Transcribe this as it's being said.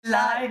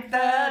Like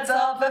birds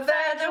of a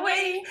feather,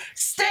 we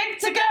stick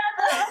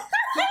together.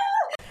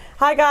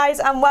 Hi guys,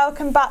 and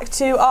welcome back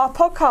to our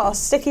podcast,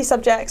 Sticky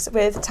Subjects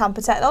with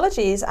Tamper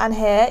Technologies. And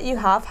here you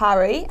have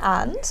Harry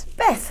and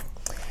Beth.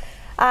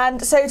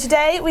 And so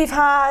today we've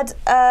had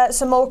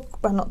some more,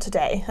 well not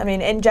today, I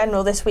mean in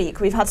general this week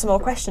we've had some more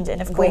questions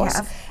in, of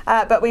course. We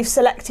have. But we've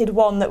selected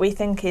one that we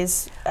think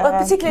is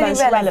particularly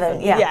most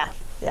relevant.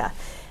 Yeah.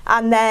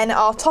 And then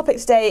our topic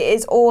today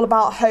is all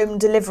about home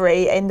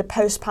delivery in the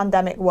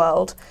post-pandemic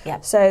world.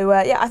 Yeah. So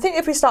I think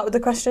if we start with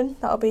the question,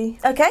 that'll be...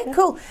 Okay,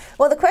 cool.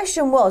 Well, the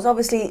question was,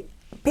 obviously,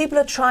 people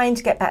are trying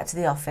to get back to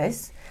the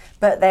office,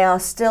 but they are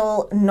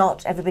still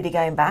not everybody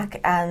going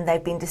back, and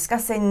they've been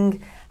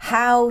discussing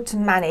how to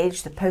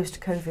manage the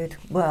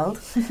post-COVID world.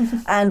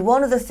 And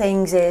one of the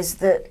things is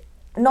that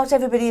not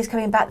everybody is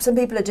coming back. Some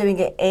people are doing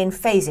it in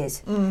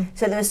phases.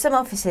 So there are some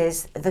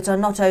offices that are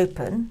not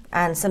open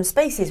and some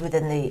spaces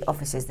within the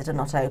offices that are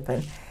not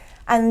open.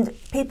 And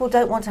people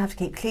don't want to have to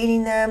keep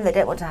cleaning them. They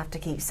don't want to have to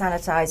keep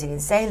sanitising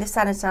and saying they've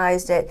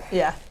sanitised it.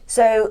 Yeah.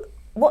 So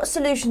what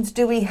solutions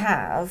do we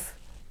have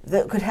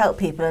that could help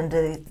people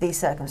under these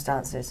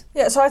circumstances?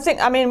 Yeah, so I think,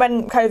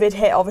 when COVID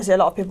hit, obviously a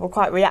lot of people were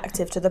quite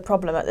reactive to the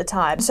problem at the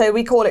time. So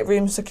we call it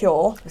Room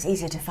Secure. It was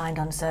easier to find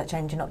on search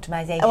engine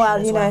optimisation.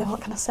 Well, you know,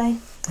 what can I say?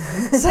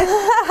 So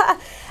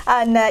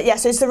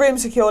it's the Room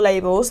Secure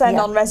labels, they're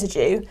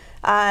non-residue.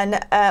 And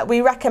we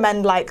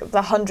recommend like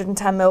the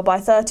 110ml by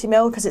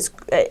 30ml because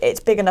it's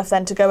big enough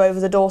then to go over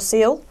the door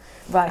seal.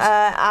 Right.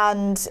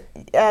 And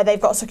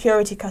they've got a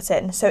security cut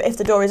in, so if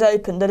the door is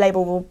open, the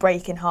label will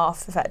break in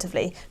half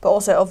effectively, but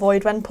also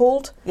avoid when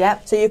pulled.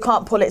 Yep. So you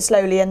can't pull it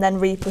slowly and then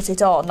re-put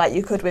it on like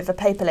you could with a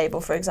paper label,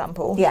 for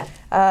example. Yeah.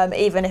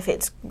 Even if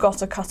it's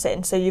got a cut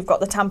in, so you've got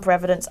the tamper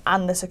evidence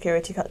and the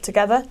security cut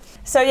together.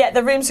 So yeah,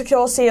 the Room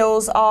Secure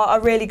seals are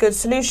a really good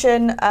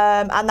solution,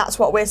 and that's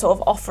what we're sort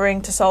of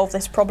offering to solve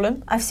this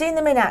problem. I've seen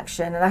them in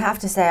action, and I have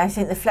to say I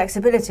think the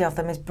flexibility of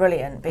them is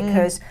brilliant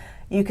because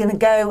you can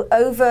go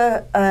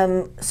over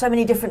so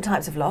many different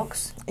types of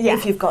locks,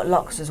 if you've got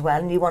locks as well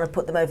and you want to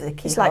put them over the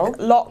keyhole. It's like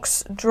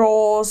locks,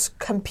 drawers,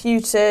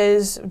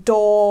 computers,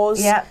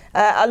 doors. Yeah.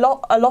 A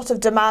lot of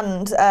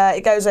demand,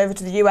 it goes over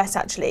to the US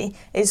actually,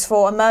 is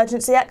for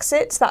emergency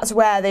exits. That's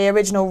where the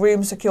original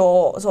Room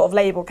Secure sort of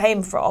label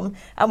came from.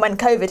 And when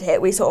COVID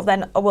hit, we sort of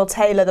then will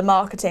tailor the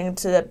marketing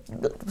to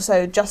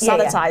just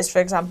sanitised, for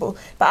example.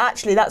 But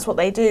actually that's what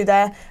they do.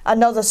 They're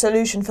another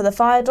solution for the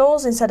fire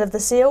doors instead of the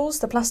seals,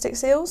 the plastic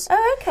seals.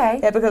 Oh, okay.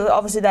 Yeah, because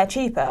obviously they're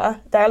cheaper,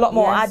 they're a lot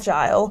more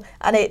agile,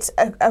 and it's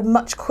a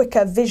much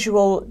quicker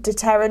visual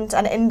deterrent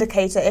and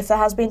indicator if there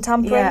has been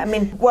tampering.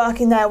 Yeah,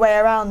 working their way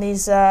around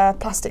these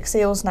plastic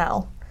seals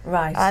now.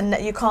 Right. And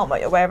you can't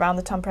work your way around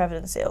the tamper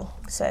evidence seal.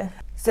 So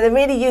they're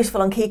really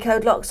useful on key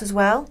code locks as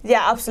well?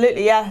 Yeah,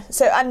 absolutely, yeah.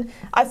 So, and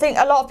I think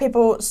a lot of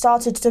people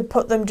started to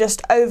put them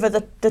just over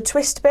the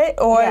twist bit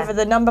or over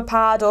the number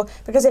pad, or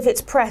because if it's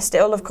pressed,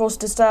 it'll of course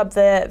disturb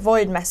the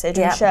void message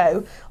and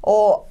show,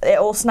 or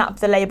it'll snap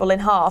the label in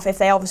half if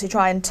they obviously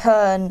try and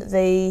turn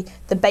the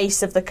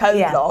base of the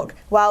code lock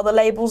while the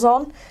label's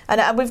on.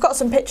 And we've got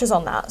some pictures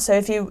on that, so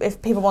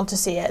if people want to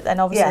see it, then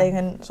obviously they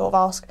can sort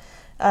of ask.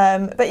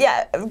 But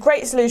yeah,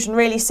 great solution,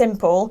 really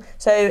simple.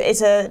 So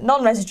it's a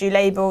non-residue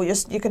label,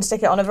 you can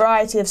stick it on a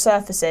variety of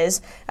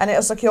surfaces and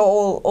it'll secure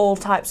all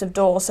types of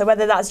doors. So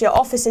whether that's your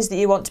offices that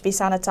you want to be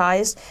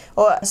sanitised,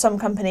 or some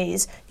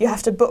companies, you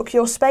have to book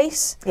your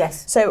space.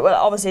 Yes. So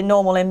obviously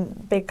normal in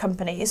big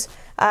companies.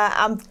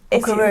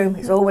 Book a room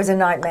is always a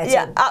nightmare.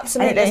 Yeah,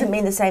 absolutely. And it doesn't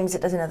mean the same as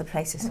it does in other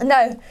places.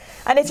 No.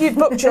 And if you've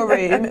booked your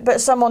room,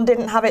 but someone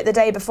didn't have it the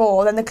day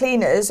before, then the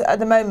cleaners at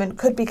the moment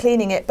could be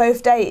cleaning it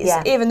both days,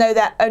 even though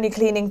they're only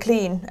cleaning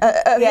clean.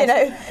 You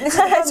know,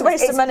 it's a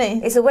waste of money.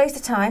 It's a waste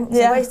of time, it's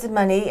a waste of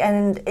money,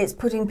 and it's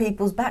putting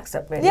people's backs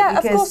up, really. Yeah,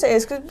 of course it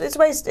is, because it's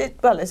waste.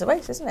 It's a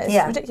waste, isn't it?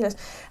 It's ridiculous.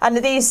 And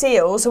these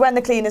seals, so when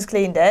the cleaners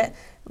cleaned it,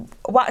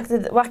 whack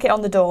it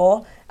on the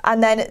door,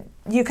 and then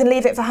you can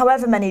leave it for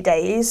however many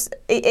days.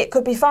 It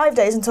could be 5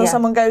 days until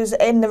someone goes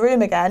in the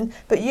room again,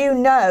 but you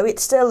know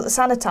it's still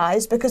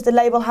sanitised because the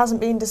label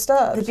hasn't been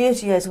disturbed. The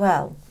beauty as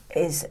well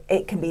is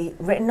it can be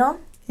written on.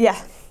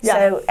 Yeah.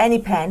 So any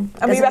pen.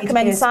 And we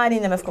recommend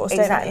signing them, of course,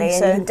 exactly, don't we?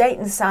 And you can date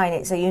and sign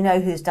it so you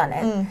know who's done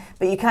it.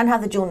 But you can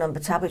have the dual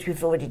number tab, which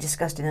we've already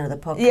discussed in another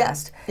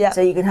podcast. Yeah.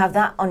 So you can have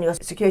that on your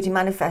security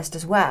manifest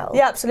as well.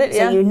 Yeah, absolutely.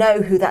 So you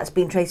know who that's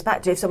been traced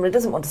back to. If somebody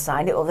doesn't want to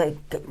sign it, or they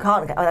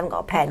can't, or they haven't got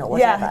a pen or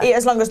whatever. Yeah,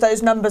 as long as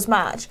those numbers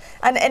match.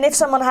 And if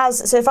someone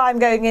has, so if I'm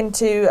going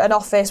into an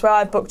office where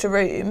I've booked a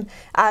room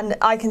and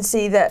I can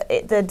see that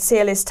the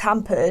seal is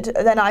tampered,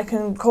 then I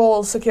can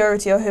call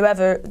security or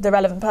whoever the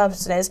relevant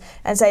person is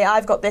and say,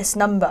 I've got this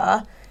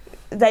number.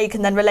 They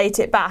can then relate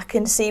it back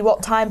and see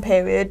what time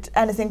period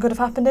anything could have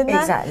happened in there.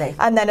 Exactly.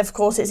 And then, of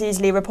course, it's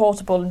easily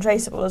reportable and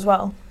traceable as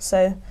well.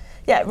 So,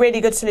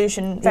 really good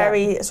solution.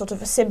 Very sort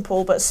of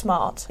simple but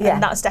smart. Yeah.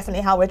 And that's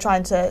definitely how we're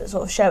trying to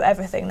sort of show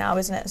everything now,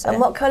 isn't it? So. And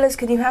what colours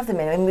can you have them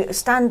in? I mean,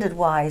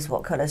 standard-wise,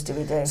 what colours do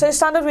we do? So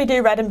standard we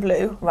do red and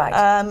blue.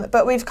 Right.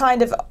 But we've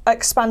kind of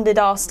expanded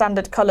our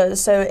standard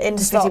colours. So in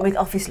stock, fitting with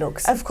office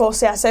looks. of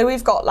course, yeah. So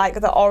we've got like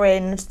the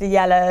orange, the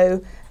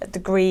yellow, the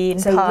green,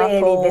 So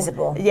purple. really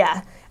visible.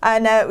 Yeah.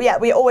 And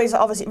we always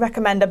obviously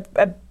recommend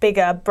a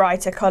bigger,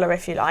 brighter colour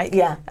if you like.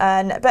 Yeah.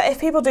 But if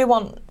people do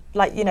want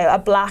like, you know, a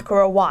black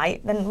or a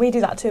white, then we do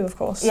that too, of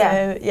course.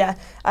 Yeah. So, yeah.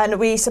 And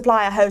we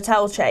supply a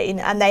hotel chain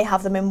and they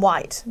have them in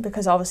white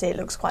because obviously it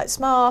looks quite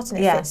smart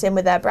and it fits in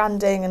with their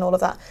branding and all of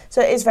that.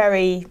 So it is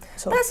very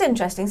sort of... That's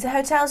interesting. So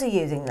hotels are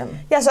using them?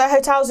 Yeah, so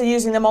hotels are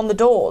using them on the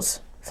doors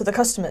for the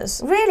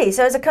customers. Really?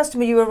 So as a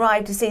customer, you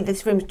arrive to see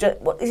this room's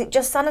is it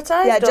just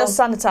sanitised? Yeah, just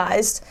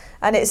sanitised,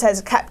 and it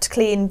says kept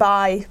clean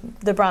by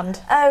the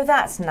brand. Oh,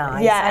 that's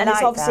nice. Yeah, I and it's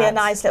like obviously that. a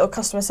nice little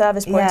customer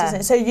service point, Yeah.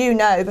 isn't it? So you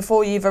know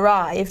before you've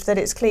arrived that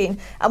it's clean.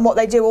 And what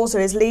they do also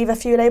is leave a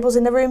few labels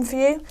in the room for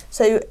you,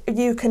 so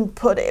you can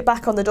put it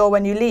back on the door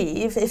when you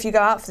leave if you go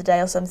out for the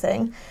day or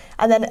something.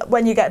 And then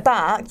when you get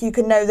back, you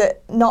can know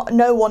that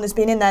no one has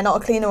been in there,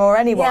 not a cleaner or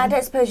anyone. Yeah, I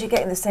don't suppose you're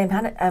getting the same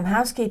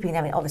housekeeping.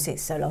 I mean, obviously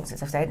it's so long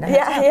since I've stayed in a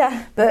Yeah, hotel.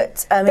 yeah.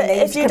 But, I mean, But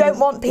they if you come don't in-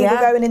 want people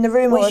going in the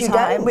room all Which the you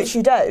time, don't. which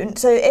you don't,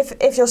 so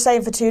if you're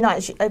staying for 2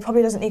 nights, it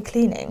probably doesn't need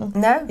cleaning.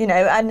 No. You know,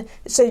 and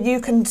so you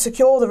can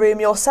secure the room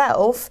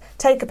yourself,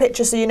 take a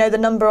picture so you know the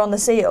number on the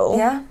seal,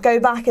 Yeah. go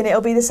back and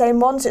it'll be the same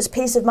one, so it's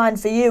peace of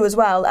mind for you as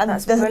well. And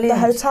That's the brilliant.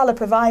 hotel are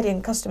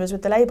providing customers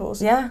with the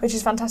labels, Yeah. which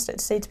is fantastic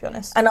to see, to be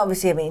honest. And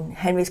obviously, I mean,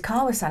 Henry's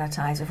car was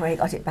sanitised before he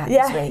got it back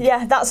Yeah, this week.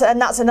 yeah,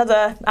 that's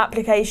another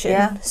application.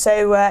 Yeah.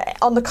 So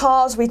on the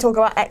cars, we talk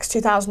about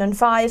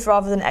X2005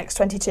 rather than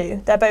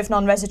X22. They're both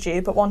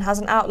non-residue, but one has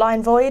an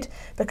outline void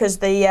because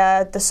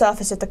the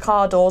surface of the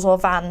car doors or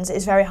vans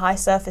is very high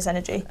surface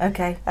energy.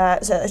 Okay.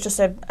 So it's just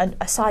a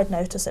side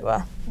note, as it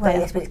were. Well, But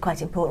yes, but it's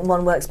quite important.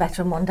 One works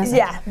better and one doesn't.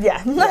 yeah,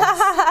 yeah.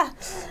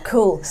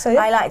 Cool. So,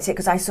 yeah. I liked it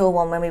because I saw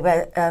one when we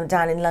were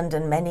down in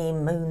London many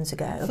moons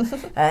ago,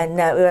 and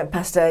we went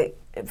past a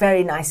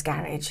very nice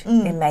garage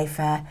in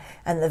Mayfair,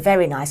 and the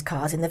very nice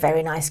cars in the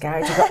very nice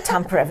garage have got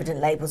tamper-evident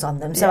labels on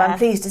them. So Yeah. I'm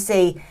pleased to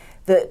see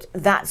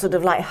that sort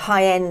of like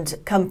high-end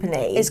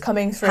company Is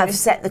coming through. have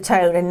set the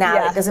tone, and now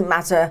Yeah. it doesn't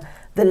matter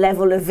the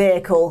level of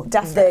vehicle,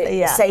 Definitely, the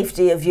yeah.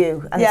 safety of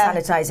you and the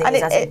sanitising and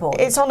is as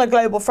important. It's on a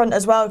global front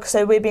as well.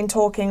 So we've been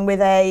talking with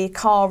a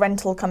car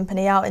rental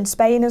company out in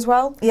Spain as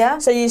well. Yeah.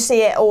 So you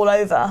see it all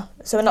over.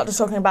 So we're not just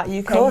talking about UK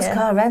Of course, here.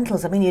 car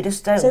rentals. I mean, you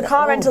just don't. So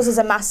car oh. rentals is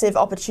a massive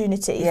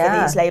opportunity Yeah.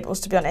 for these labels,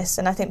 to be honest.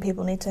 And I think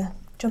people need to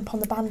jump on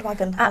the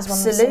bandwagon. As one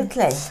would say.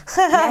 Absolutely.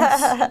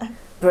 Yes.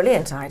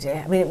 Brilliant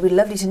idea. I mean, it'd be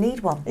lovely to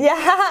need one.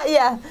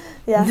 Yeah.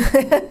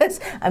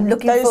 I'm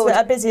looking Those forward.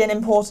 that are busy and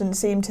important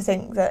seem to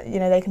think that, you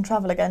know, they can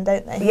travel again,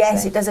 don't they?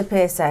 Yes, So, it does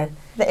appear so.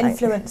 the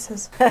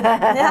influencers.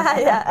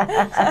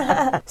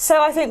 yeah.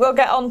 So I think we'll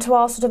get on to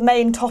our sort of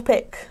main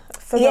topic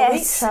for the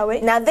week, shall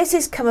we? Now, this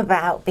has come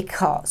about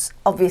because,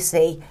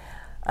 obviously,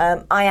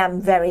 I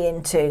am very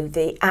into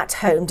the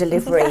at-home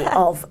delivery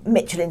of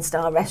Michelin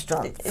star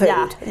restaurant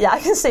food. Yeah, I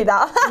can see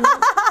that.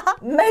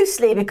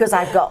 Mostly because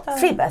I've got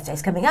 3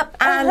 birthdays coming up,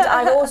 and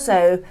I've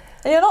also...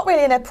 And you're not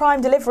really in a prime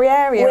delivery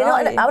area, Well,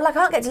 are you? I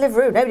can't get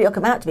Deliveroo. Nobody will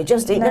come out to me.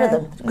 Just eat none of No,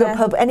 them.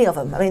 Grubhub, any of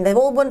them. I mean, they're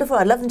all wonderful.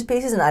 I love them to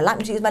pieces, and I like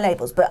them to use my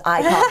labels, but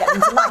I can't get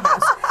them to my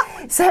house.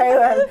 So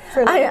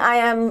I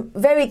am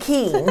very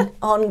keen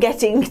on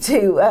getting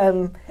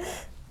to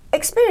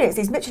experience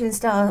these Michelin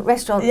star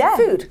restaurant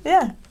food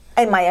Yeah.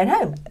 in my own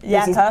home.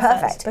 Yeah, this is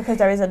perfect. Because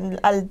there is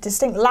a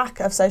distinct lack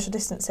of social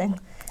distancing.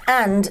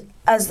 And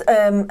as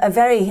a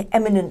very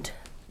eminent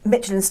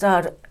Michelin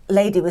starred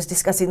lady was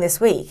discussing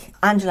this week,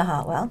 Angela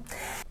Hartwell,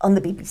 on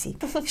the BBC,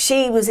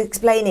 she was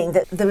explaining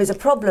that there is a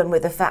problem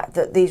with the fact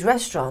that these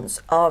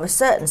restaurants are a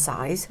certain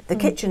size, the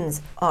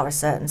kitchens are a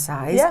certain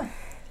size, Yeah.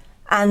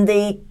 and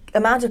the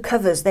amount of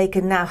covers they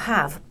can now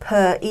have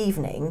per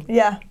evening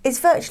Yeah. is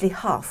virtually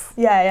half.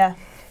 Yeah.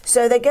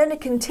 So they're going to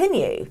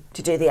continue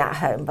to do the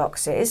at-home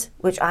boxes,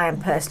 which I am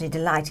personally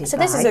delighted So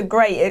by. this is a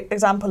great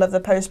example of the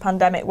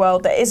post-pandemic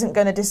world that isn't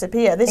going to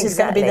disappear. This is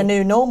going to be the Exactly.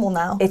 new normal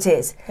now. It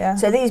is. Yeah.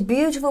 So these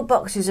beautiful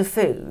boxes of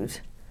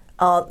food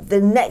are the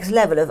next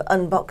level of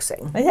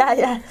unboxing.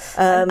 Yeah.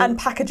 And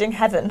packaging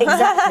heaven.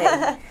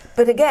 Exactly.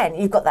 But again,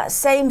 you've got that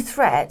same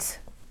threat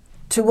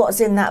to what's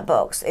in that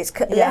box. It's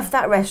left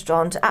that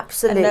restaurant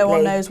absolutely. And no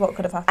one knows what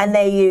could have happened. And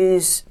they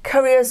use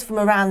couriers from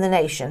around the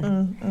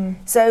nation.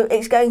 So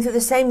it's going through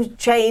the same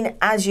chain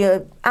as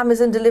your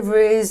Amazon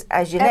deliveries,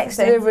 as your next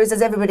Everything. deliveries,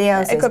 as everybody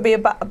else's. It could be a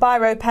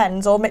Biro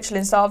pens or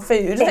Michelin starred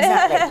food.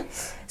 Exactly.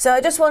 So I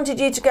just wanted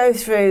you to go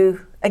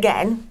through,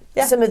 again,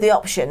 some of the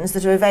options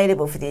that are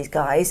available for these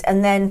guys.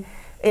 And then,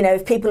 you know,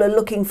 if people are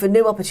looking for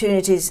new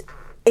opportunities,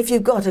 if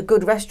you've got a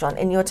good restaurant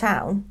in your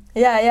town,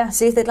 Yeah.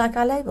 see if they'd like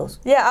our labels.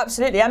 Yeah,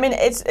 absolutely. I mean,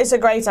 it's a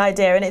great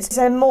idea, and it's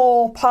a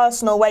more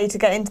personal way to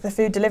get into the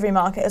food delivery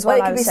market as well.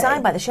 Well, it I could would be say.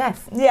 signed by the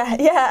chef. Yeah,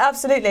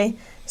 absolutely.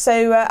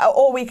 So,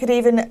 or we could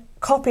even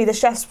copy the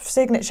chef's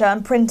signature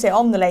and print it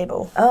on the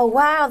label. Oh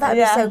wow, that'd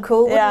be so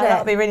cool, wouldn't it? Yeah,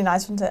 that'd be really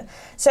nice, wouldn't it?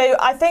 So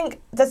I think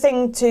the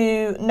thing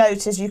to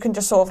note is you can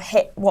just sort of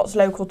hit what's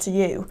local to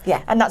you.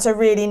 Yeah. And that's a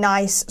really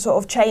nice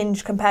sort of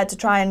change compared to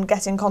try and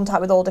get in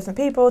contact with all different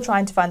people,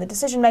 trying to find the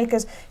decision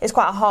makers. It's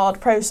quite a hard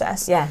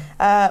process. Yeah.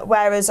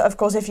 Whereas, of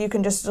course, if you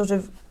can just sort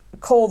of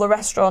call the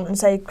restaurant and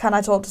say, can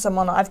I talk to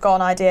someone? I've got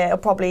an idea. It'll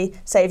probably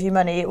save you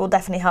money. It will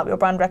definitely help your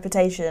brand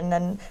reputation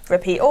and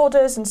repeat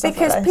orders and stuff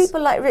Because like this.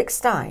 people like Rick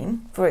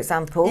Stein, for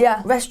example,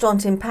 Yeah.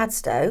 restaurant in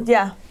Padstow,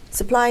 Yeah.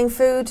 supplying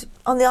food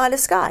on the Isle of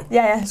Skye.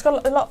 Yeah. It's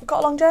got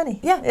a long journey.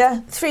 Yeah. Yeah.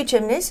 Three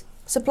Chimneys,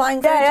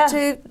 supplying food Yeah,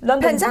 to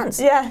London. Penzance.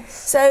 Yeah.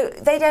 So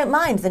they don't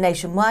mind the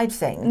nationwide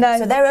thing. No.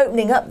 So they're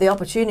opening up the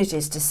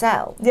opportunities to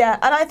sell. Yeah,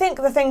 and I think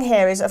the thing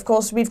here is, of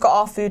course, we've got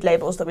our food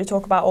labels that we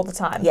talk about all the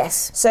time.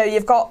 Yes. So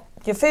you've got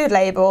your food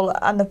label,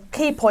 and the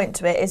key point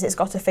to it is it's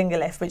got a finger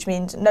lift, which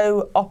means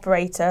no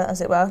operator, as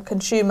it were,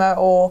 consumer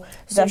or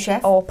Sous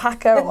chef. or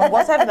packer or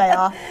whatever they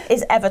are,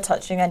 is ever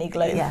touching any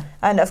glue. Yeah.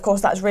 And of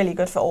course, that's really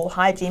good for all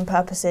hygiene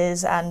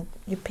purposes, and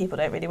people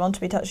don't really want to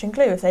be touching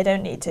glue if they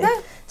don't need to. No.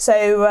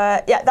 So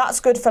yeah,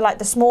 that's good for like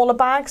the smaller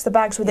bags, the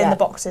bags within Yeah. the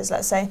boxes,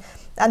 let's say.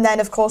 And then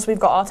of course we've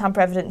got our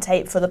tamper-evident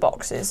tape for the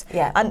boxes.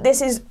 Yeah. And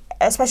this is,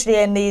 especially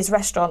in these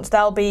restaurants,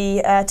 they'll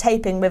be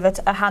taping with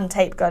a hand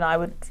tape gun, I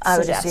would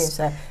suggest. assume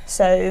so.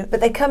 So But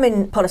they come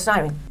in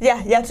polystyrene.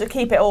 yeah, you have to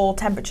keep it all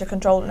temperature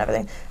controlled and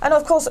everything. And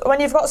of course, when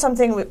you've got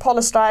something with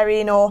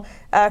polystyrene or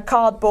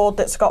cardboard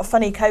that's got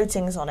funny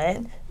coatings on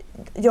it,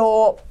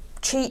 your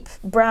cheap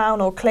brown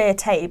or clear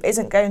tape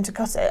isn't going to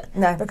cut it.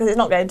 No. Because it's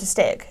not going to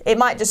stick. It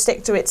might just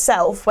stick to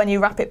itself when you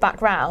wrap it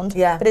back round,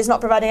 Yeah. but it's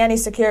not providing any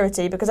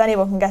security because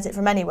anyone can get it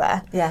from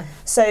anywhere. Yeah.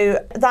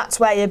 So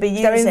that's where you'll be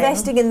using... They're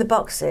investing in the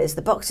boxes.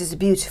 The boxes are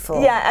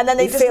beautiful. Yeah, and then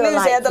they You just feel lose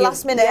like it at the you-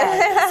 last minute.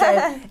 Yeah.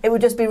 So it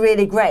would just be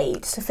really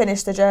great. to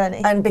finish the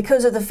journey. And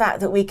because of the fact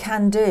that we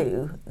can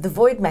do, the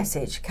void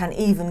message can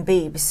even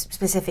be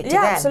specific to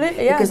Yeah, them.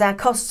 absolutely, yeah. Because our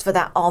costs for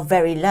that are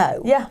very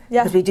low. Yeah,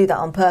 yeah. Because we do that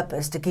on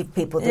purpose to give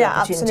people the Yeah,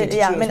 opportunity absolutely. to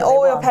Yeah, choose I mean, what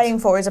all they you're want. paying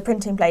for is a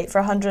printing plate for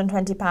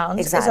 £120.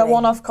 It's a Exactly.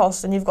 one-off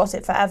cost, and you've got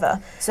it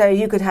forever. So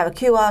you could have a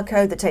QR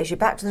code that takes you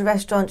back to the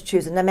restaurant,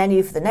 choose a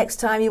menu for the next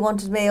time you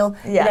want a meal.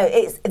 Yeah.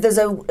 You know, there's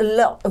a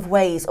lot of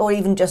ways, or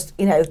even just,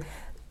 you know,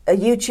 a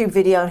YouTube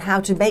video on how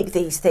to make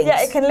these things.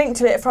 Yeah, it can link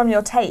to it from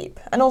your tape,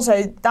 and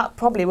also that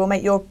probably will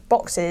make your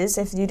boxes,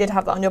 if you did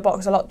have that on your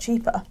box, a lot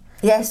cheaper.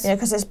 Yes. You know,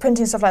 because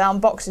printing stuff like that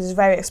on boxes is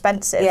very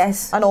expensive.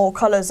 Yes. And all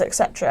colours,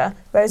 etc.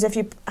 Whereas if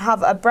you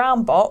have a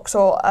brown box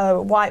or a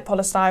white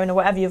polystyrene or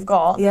whatever you've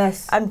got,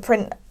 Yes. and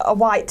print a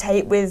white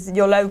tape with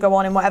your logo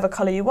on in whatever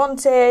colour you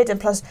wanted, and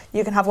plus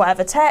you can have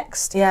whatever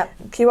text, Yeah.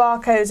 QR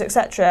codes,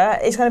 etc.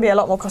 It's going to be a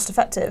lot more cost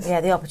effective.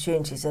 Yeah, the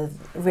opportunities are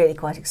really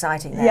quite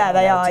exciting there. Yeah,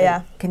 they you know, are, to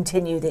yeah.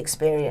 continue the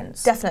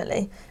experience.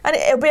 Definitely. And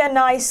it'll be a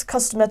nice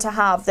customer to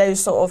have,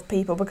 those sort of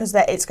people, because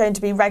it's going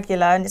to be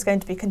regular and it's going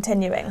to be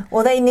continuing.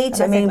 Well, they need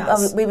to. I And I think mean,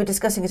 that's- we were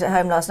discussing it at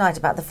home last night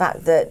about the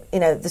fact that, you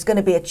know, there's going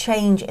to be a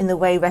change in the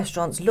way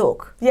restaurants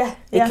look. Yeah,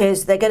 yeah.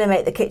 Because they're going to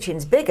make the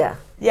kitchens bigger.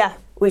 Yeah.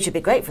 Which would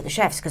be great for the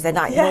chefs because they're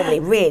like Yeah. normally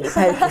really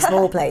pokey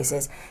small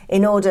places,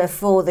 in order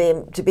for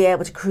them to be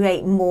able to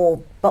create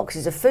more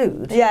boxes of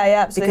food. Yeah,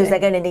 yeah, absolutely. Because they're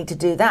going to need to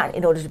do that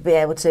in order to be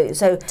able to.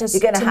 So Just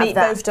you're going to have meet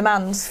that both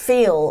demands.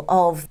 feel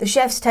of the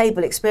chef's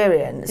table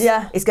experience.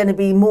 Yeah. Is going to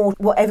be more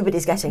what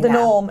everybody's getting The now.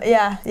 norm,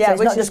 yeah, yeah. So it's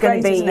which not is just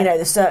going great, to be, isn't you know, it?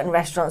 the certain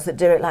restaurants that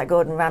do it like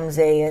Gordon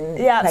Ramsay and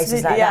Yeah, places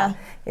absolutely, like yeah. that.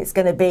 It's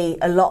going to be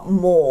a lot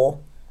more.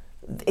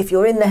 If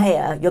you're in the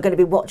here, you're going to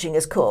be watching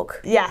us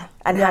cook Yeah.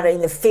 and yeah.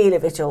 having the feel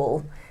of it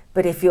all.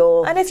 But if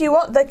you're And if you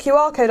want, the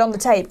QR code on the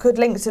tape could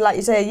link to, like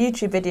you say, a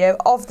YouTube video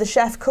of the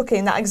chef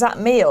cooking that exact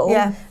meal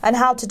Yeah. and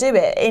how to do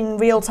it in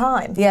real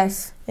time.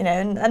 yes. You know,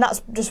 and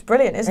that's just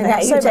brilliant, isn't And it? now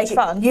It's you so take much it,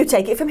 fun. You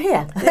take it from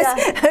here. Yeah.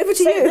 Over to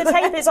So you. the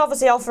tape is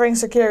obviously offering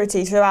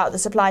security throughout the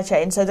supply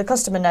chain, so the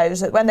customer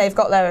knows that when they've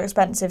got their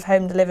expensive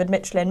home-delivered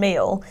Michelin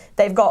meal,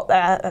 they've got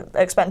their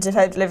expensive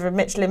home-delivered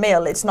Michelin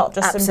meal. It's not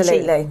just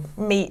Absolutely. some cheap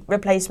meat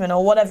replacement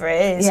or whatever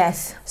it is.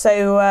 Yes.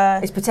 So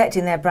It's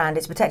protecting their brand.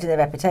 It's protecting their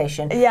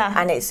reputation. yeah,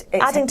 And it's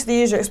adding to the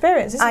user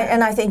experience, isn't it?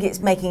 And I think it's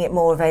making it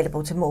more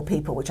available to more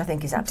people, which I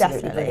think is absolutely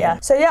Definitely, brilliant. yeah.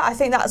 So yeah, I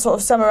think that sort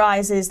of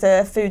summarises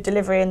the food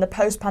delivery in the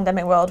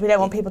post-pandemic world. We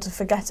don't want people to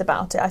forget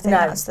about it. I think No.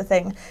 that's the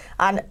thing.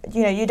 And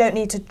you know, you don't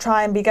need to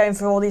try and be going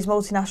for all these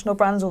multinational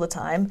brands all the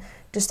time.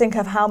 Just think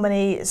of how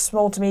many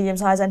small to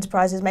medium-sized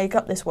enterprises make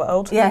up this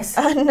world. Yes.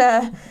 And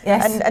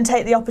Yes. and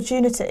take the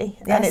opportunity.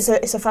 And Yes.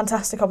 it's a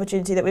fantastic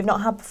opportunity that we've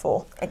not had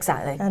before.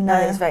 Exactly. And No,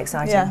 it's very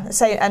exciting. Yeah.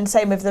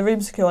 Same with the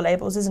room secure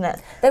labels, isn't it?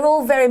 They're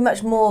all very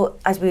much more,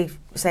 as we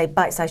say,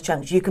 bite-sized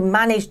chunks. You can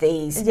manage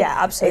these. Yeah,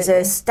 absolutely.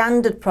 It's a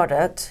standard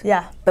product,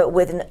 Yeah. but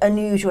with an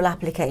unusual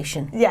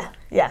application. Yeah.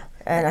 Yeah.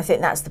 And I think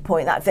that's the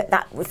point.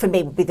 That for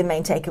me would be the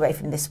main takeaway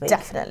from this week.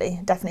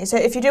 Definitely. So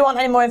if you do want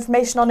any more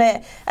information on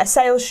it, a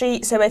sales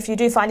sheet, so if you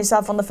do find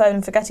yourself on the phone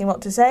and forgetting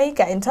what to say,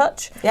 get in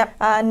touch. Yep.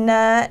 And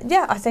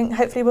yeah, I think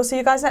hopefully we'll see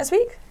you guys next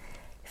week.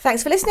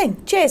 Thanks for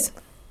listening. Cheers.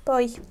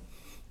 Bye.